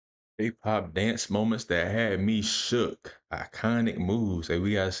K-pop dance moments that had me shook. Iconic moves. Hey,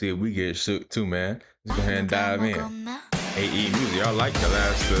 we gotta see if we get shook too, man. Let's go ahead and dive in. AE music. Y'all like the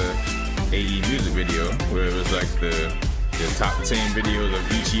last AE music video where it was like the top 10 videos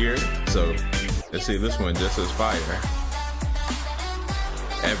of each year. So let's see this one just as fire.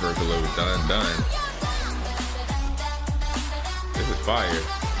 Everglow, done. This is fire.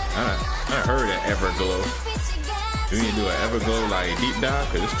 I heard that Everglow. We need to do an Everglow like deep dive,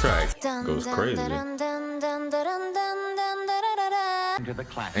 cause this track goes crazy. Damn, that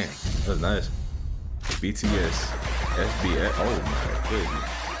was nice. BTS, SBS. Oh my goodness.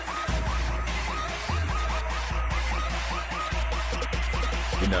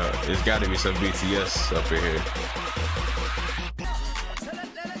 You know, there's got to be some BTS up in here.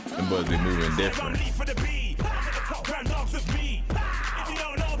 Them boys be moving different.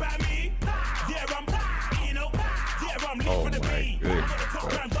 Oh my goodness.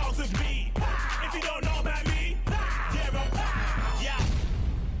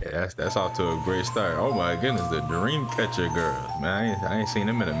 Yeah, that's off to a great start. Oh my goodness, the Dreamcatcher girls, man. I ain't seen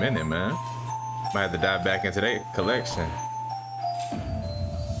them in a minute, man. Might have to dive back into their collection.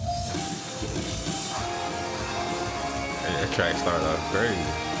 That track started off crazy. I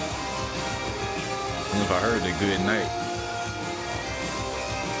don't know if I heard the good night.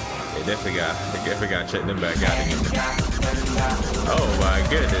 They definitely got to check them back out again. Oh my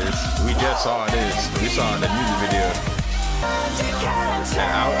goodness, we just saw this. We saw the music video. And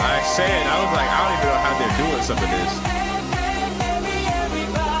I was like, I don't even know how they're doing some of this.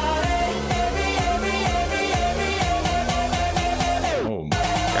 Oh my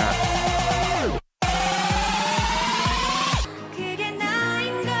god.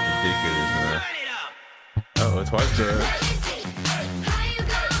 Ridiculous, man. Oh, twice girl.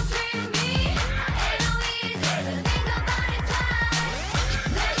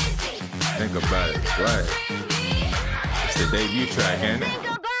 Think about it, right? It's the debut track, ain't it?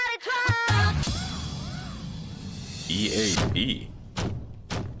 EAP.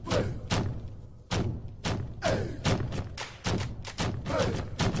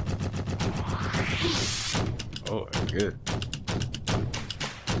 Oh, good.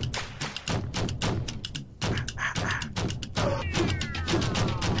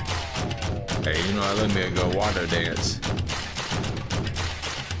 Hey, you know I let me go water dance.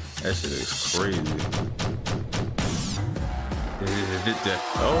 That shit is crazy. Oh, is it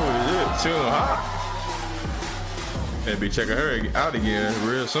too hot? Gonna be checking her out again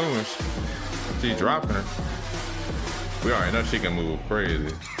real soon. She's dropping her. We already know she can move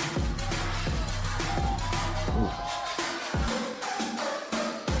crazy. Ooh.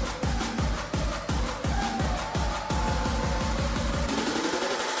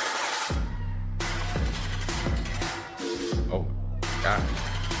 Oh, God.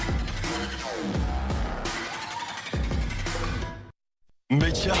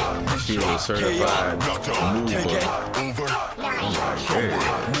 She was certified MUMBO.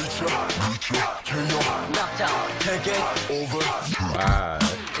 Wow,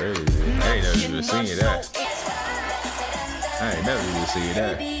 crazy. I ain't never even seen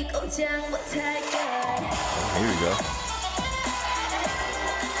that. Here we go.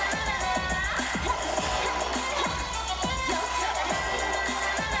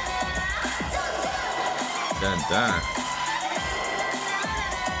 Done.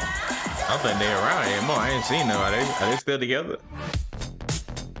 I don't think they're around anymore. I ain't seen them. Are they still together?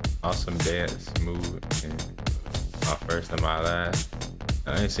 Awesome dance move. My first and my last.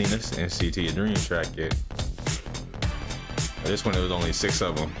 I ain't seen this NCT Dream track yet. But this one, it was only 6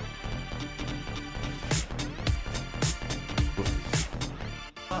 of them.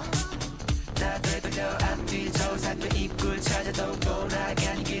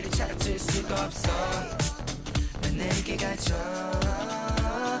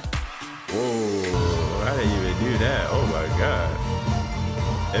 Whoa, how did you even do that? Oh my god.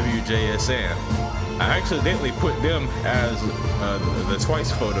 WJSN. I accidentally put them as the twice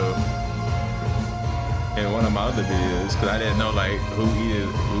photo in one of my other videos because I didn't know like who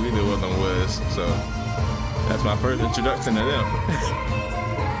either one of them was. So that's my first introduction to them.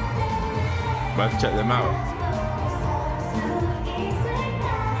 About to check them out.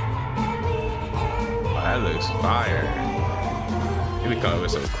 Oh, that looks fire. He be coming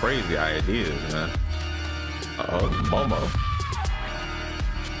with some crazy ideas, man. Uh-oh, Momo.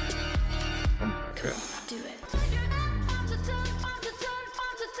 Okay. Do it.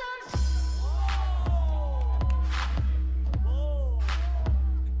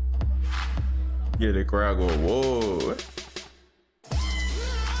 Yeah, the crowd go, whoa.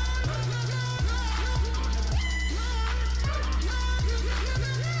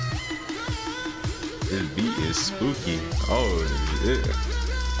 This beat is spooky. Oh, yeah.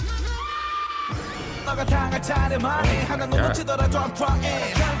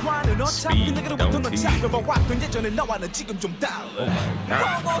 Speed, don't tease. You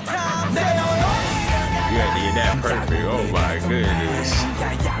had to get that perfect. Oh my goodness.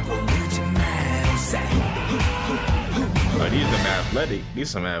 Oh, these some athletic. These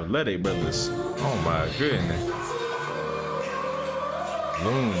some athletic brothers. Oh my goodness.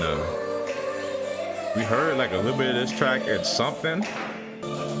 Loona. We heard like a little bit of this track at something.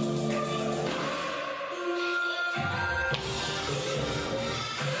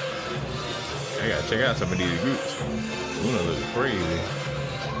 I gotta check out some of these groups. Loona looks crazy.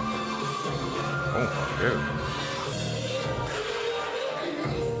 Oh my god.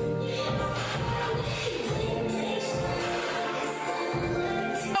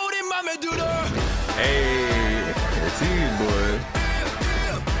 Hey, it's these boys.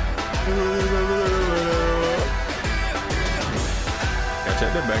 Gotta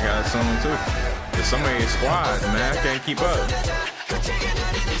check that back out soon too. There's so many squads, man. I can't keep up.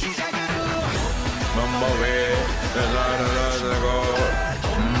 MUMBO, there's a lot of us to go.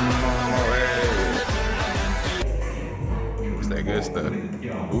 What's that good stuff?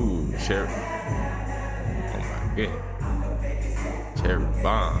 Ooh, cherry. Oh my god. Cherry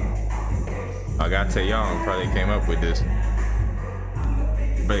bomb. I got taeyeon probably came up with this.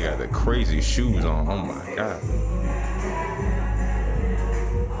 But they got the crazy shoes on. Oh my god.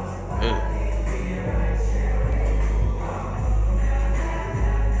 Ew.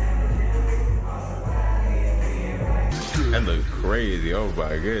 That looks crazy. Oh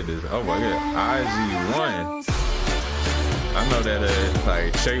my goodness. Oh my god. itzy. I know that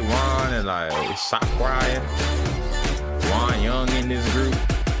like Jawan and like Sakurai, Wonyoung in this group.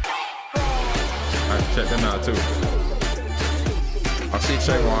 Alright, check them out too. I see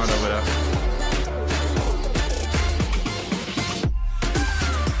Jawan over there.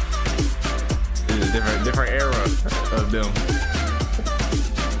 This is a different era of them.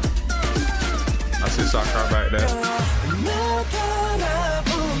 I see Sakurai back there.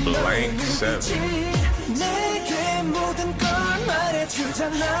 Blank 7.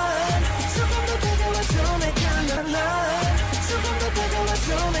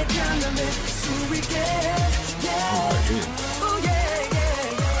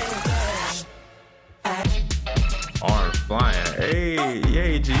 Arms flying. Hey,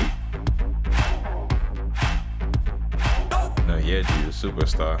 yay, G. No, yeah, G, the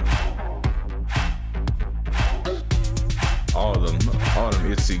superstar. All them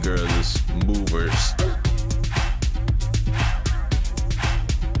itzy girls is movers.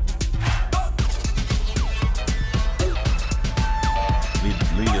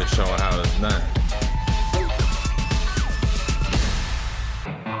 Leader showing how it's done.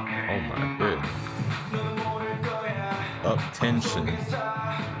 Oh my goodness. Up tension.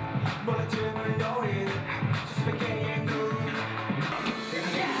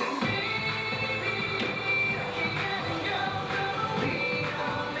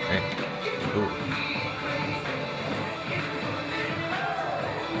 Hey. Ooh.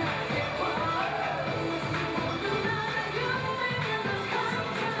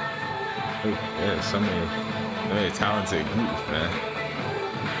 Yeah, so many talented groups, man.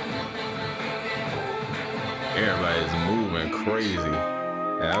 Everybody's moving crazy.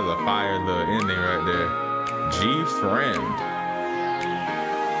 Yeah, that was a fire little ending right there. G-Friend.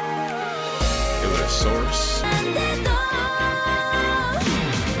 It was a source. Let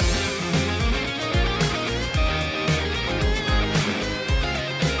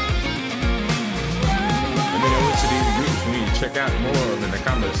me know which of these groups we need to check out more of in the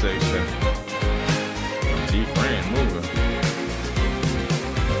comment section. G-Friend moving.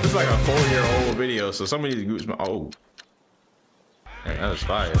 This is like a 4-year-old video, so some of these groups, oh, man, that was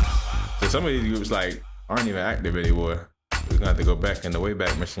fire. So some of these groups like aren't even active anymore. We're gonna have to go back in the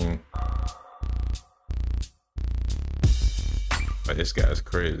Wayback Machine. But this guy's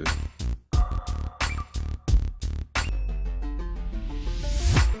crazy.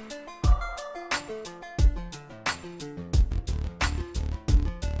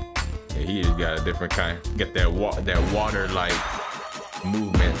 He just got a different kind. Get that water like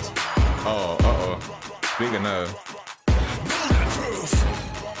movement. Oh, Speaking of,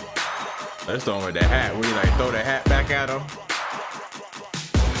 let's throw him with the hat. We like throw the hat back at him.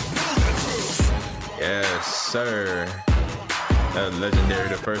 Yes, sir. That was legendary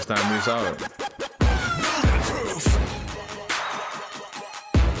the first time we saw it.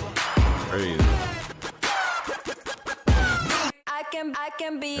 Crazy. I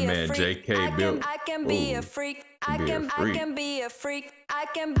can be a man, freak. JK built. I can be a freak. I can be a freak. I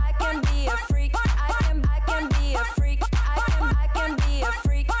can be a freak. can be a freak. I can be a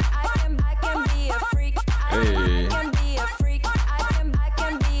freak. I can be a freak. Hey. I can be a freak. I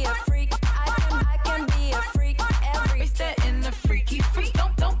can be a freak. I can be a freak. Every Stay in the freaky freak.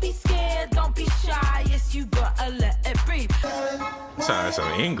 Don't be scared. Don't be shy. Yes, you gotta let it breathe. Sounds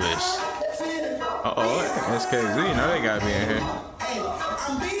some English. SKZ, you know they gotta be in here.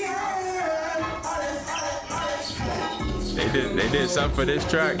 They did something for this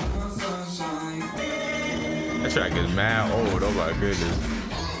track. That track is mad old. Oh my goodness,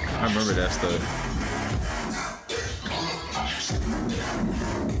 I remember that stuff.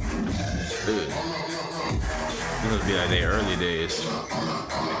 Dude, this must be like their early days.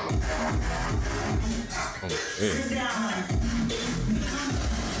 Oh, yeah.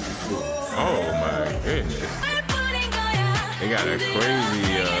 Oh my goodness. They got a crazy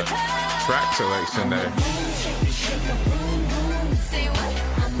track selection there.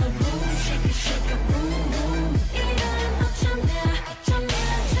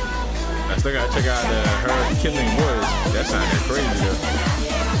 I still gotta check out her Killing Woods. That sounded crazy though.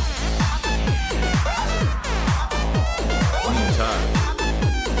 One more time.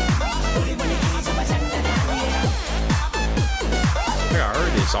 I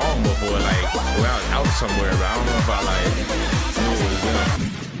heard this song before, like when I was out somewhere, but I don't know if I like knew it was them.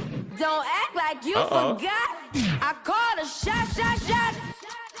 Don't act like you forgot. I called a shot.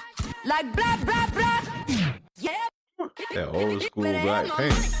 Like blah blah blah. Yeah. That old school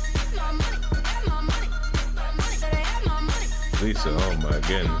Blackpink. Lisa, oh my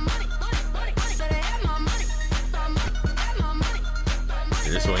goodness.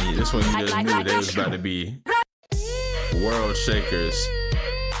 This one you just knew they was about to be world shakers.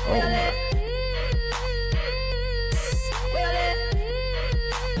 Oh my.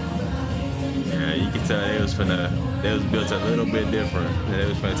 Yeah, you can tell they was built a little bit different. They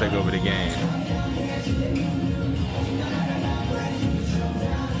was gonna take over the game.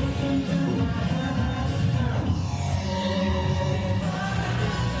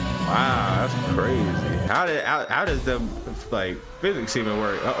 Wow, that's crazy. How does the like physics even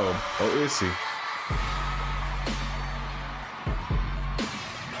work? Oh, itzy.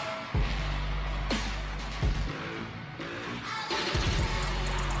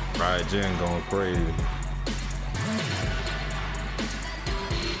 Right, Jen going crazy.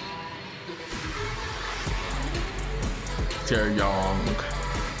 Taeyeon.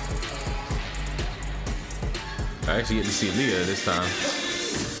 I actually get to see Leah this time.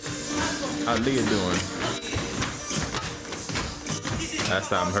 How's Leah doing? Last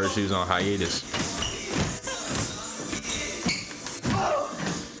time I heard she was on hiatus.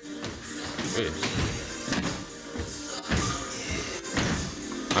 Yeah.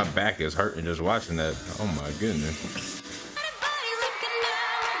 My back is hurting just watching that. Oh my goodness.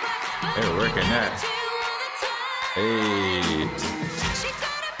 They're working that. Hey.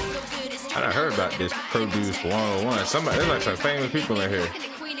 I done heard about this Produce 101. Somebody, there's like some famous people in here.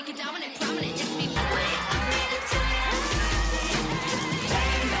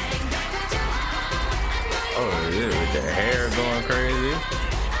 Oh yeah, with the hair going crazy.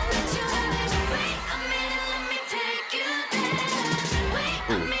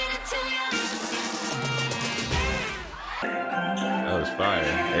 That was fire.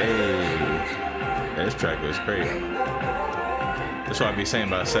 Hey, this track was crazy. That's what I be saying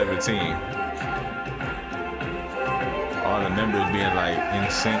about 17. All the members being like in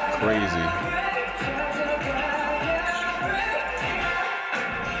sync crazy.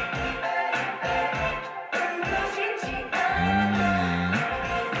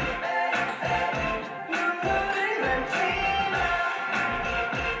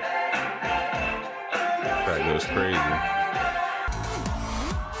 Track was crazy.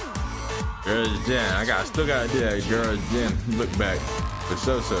 Girls Jen, I still gotta do that Girls Jen look back for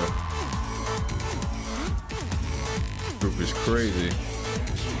so. Group is crazy,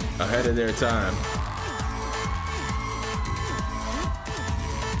 ahead of their time.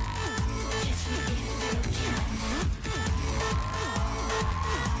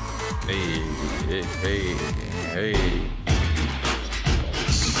 Hey.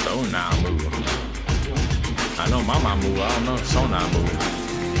 So mamamoo. I know mamamoo. I don't know so mamamoo.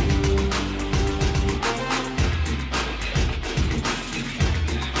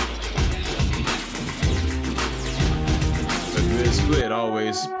 Split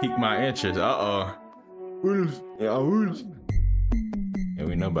always piqued my interest. Yeah,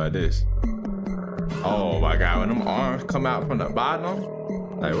 we know about this. Oh my god, when them arms come out from the bottom,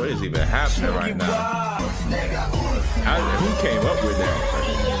 like what is even happening right now? Who came up with that?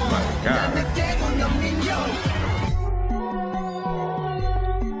 Oh my god.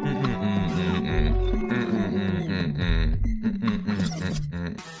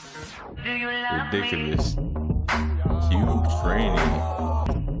 ridiculous. Cute training.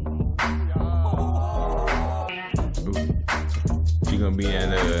 She gonna be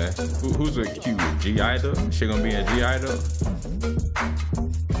in who's a cute G-idol? She gonna be in G-idol?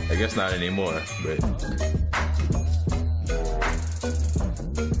 I guess not anymore, but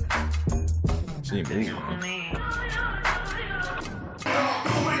she moving.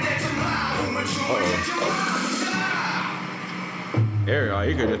 Ariani,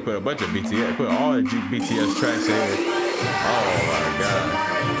 you could just put a bunch of BTS, put all the BTS tracks in. Oh my god.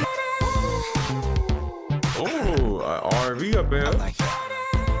 Oh, RV up there.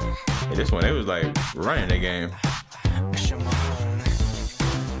 Hey, this one, they was like running the game.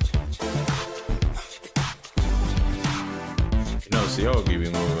 You know, CO keep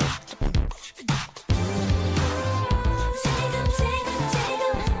it moving.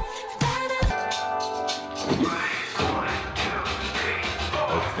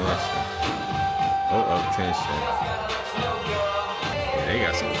 Attention. Yeah, they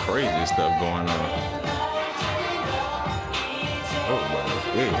got some crazy stuff going on. Oh my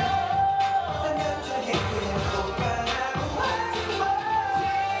god.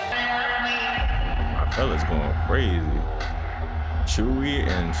 My fella's going crazy. Chewy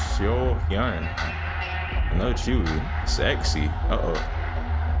and Seo-hyun. No Chewy. Sexy. Uh-oh.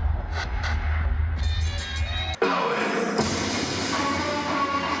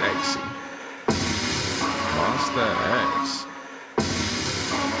 Sexy. Monster X.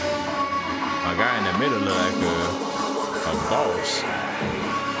 My guy in the middle look like a boss.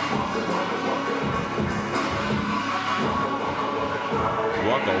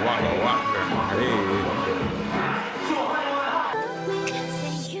 Waka waka waka. Hey.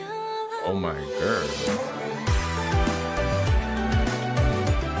 Oh my girl.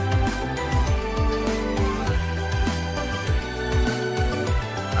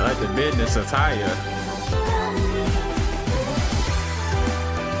 I like the business attire.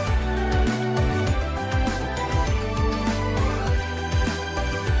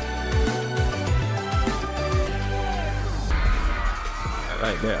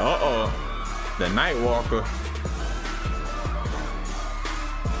 Like that. Uh-oh. The Night Walker.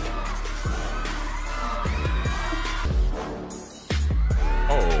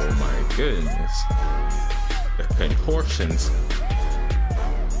 Oh my goodness. The contortions.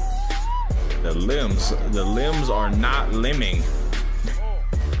 The limbs are not limbing.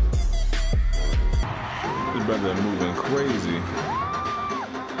 This brother moving crazy.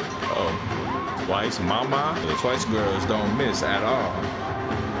 Uh-oh. Twice mama. The Twice girls don't miss at all.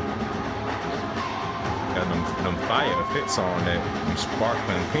 Got them fire fits on that, them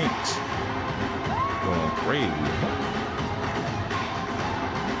sparkling pinks. Going crazy.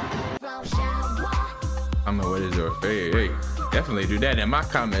 I don't know what is your favorite. Hey, definitely do that in my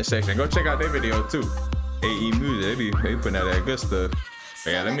comment section. Go check out their video too. AE Music, they putting out that good stuff.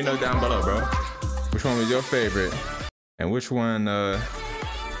 But yeah, let me know down below, bro. Which one was your favorite? And which one,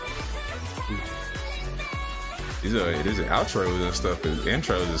 these are outros and stuff. His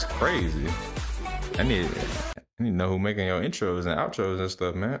intros is crazy. I need to know who making your intros and outros and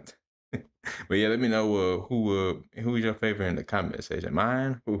stuff, man. But yeah, let me know who is your favorite in the comment section.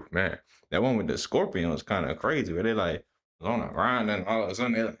 Mine, ooh, man, that one with the scorpion was kind of crazy. Where they like was on a grind and all of a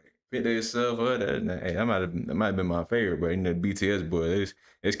sudden they like fit themselves up. Hey, that might have been my favorite. But you know, the BTS boy,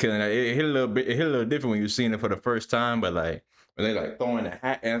 it's killing that. It hit a little different when you seen it for the first time. But like when they like throwing the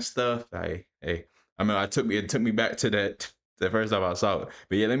hat and stuff, like hey, I mean, it took me back to that. The first time I saw it.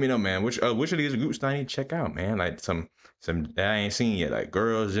 But yeah, let me know, man. Which of these groups do I need to check out, man? Like some that I ain't seen yet. Like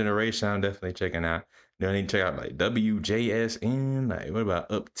Girls' Generation, I'm definitely checking out. Then I need to check out like WJSN. Like what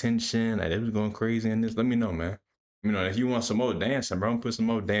about Up Tension? Like they was going crazy in this. Let me know, man. You know, if you want some more dancing, bro, I'm put some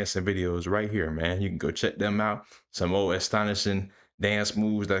more dancing videos right here, man. You can go check them out. Some more astonishing dance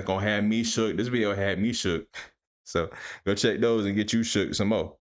moves that's gonna have me shook. This video had me shook. So go check those and get you shook some more.